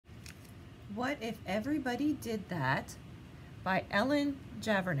What If Everybody Did That by Ellen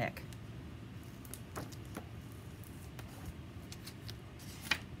Javernick.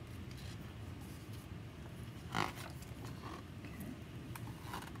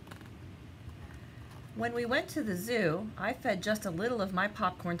 When we went to the zoo, I fed just a little of my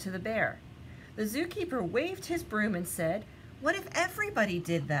popcorn to the bear. The zookeeper waved his broom and said, "What if everybody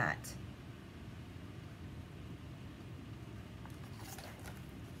did that?"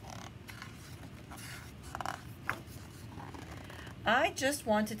 I just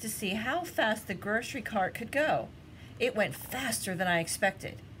wanted to see how fast the grocery cart could go. It went faster than I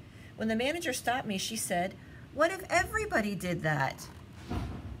expected. When the manager stopped me, she said, "What if everybody did that?"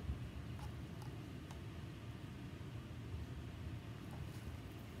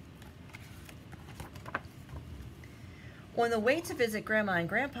 On the way to visit Grandma and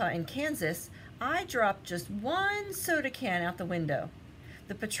Grandpa in Kansas, I dropped just one soda can out the window.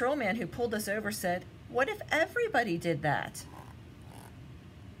 The patrolman who pulled us over said, "What if everybody did that?"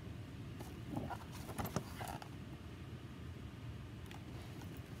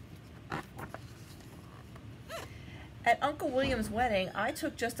 At Uncle William's wedding, I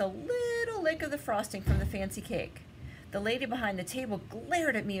took just a little lick of the frosting from the fancy cake. The lady behind the table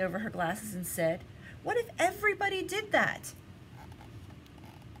glared at me over her glasses and said, "What if everybody did that?"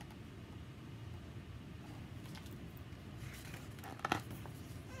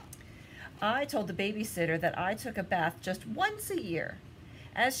 I told the babysitter that I took a bath just once a year.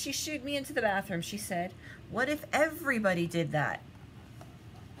 As she shooed me into the bathroom, she said, "What if everybody did that?"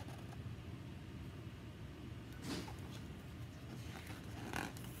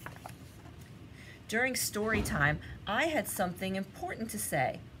 During story time, I had something important to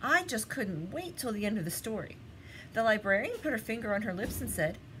say. I just couldn't wait till the end of the story. The librarian put her finger on her lips and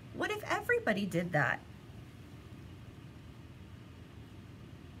said, "What if everybody did that?"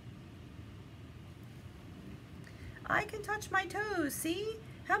 I can touch my toes, see?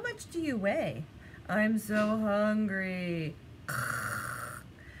 How much do you weigh? I'm so hungry.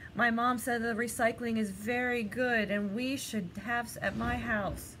 My mom said the recycling is very good and we should have at my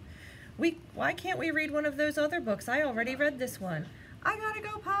house. Why can't we read one of those other books? I already read this one. I gotta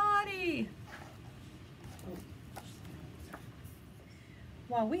go potty.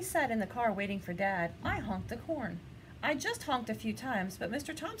 While we sat in the car waiting for Dad, I honked the horn. I just honked a few times, but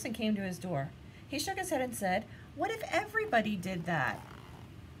Mr. Thompson came to his door. He shook his head and said, "What if everybody did that?"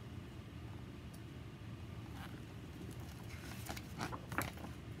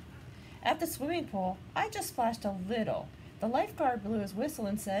 At the swimming pool, I just splashed a little. The lifeguard blew his whistle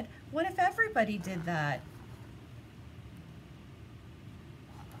and said, "What if everybody did that?"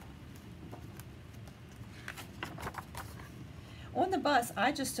 On the bus,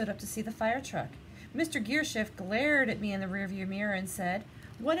 I just stood up to see the fire truck. Mr. Gearshift glared at me in the rearview mirror and said,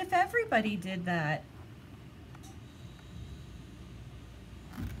 "What if everybody did that?"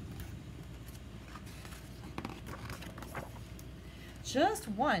 Just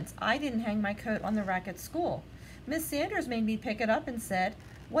once, I didn't hang my coat on the rack at school. Miss Sanders made me pick it up and said,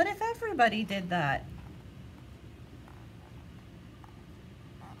 "What if everybody did that?"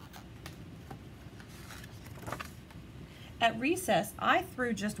 At recess, I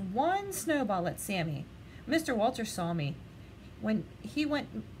threw just one snowball at Sammy. Mr. Walters saw me. When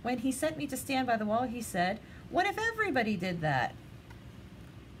he sent me to stand by the wall, he said, "What if everybody did that?"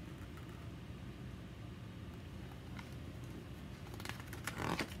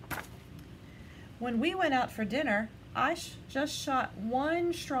 When we went out for dinner, I just shot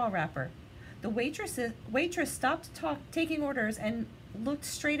one straw wrapper. The waitress stopped taking orders and looked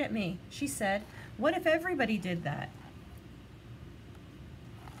straight at me. She said, "What if everybody did that?"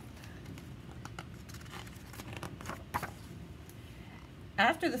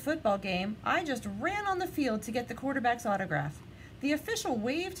 After the football game, I just ran on the field to get the quarterback's autograph. The official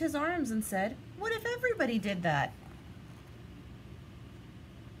waved his arms and said, "What if everybody did that?"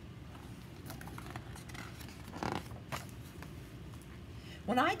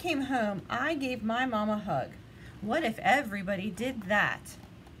 When I came home, I gave my mom a hug. What if everybody did that?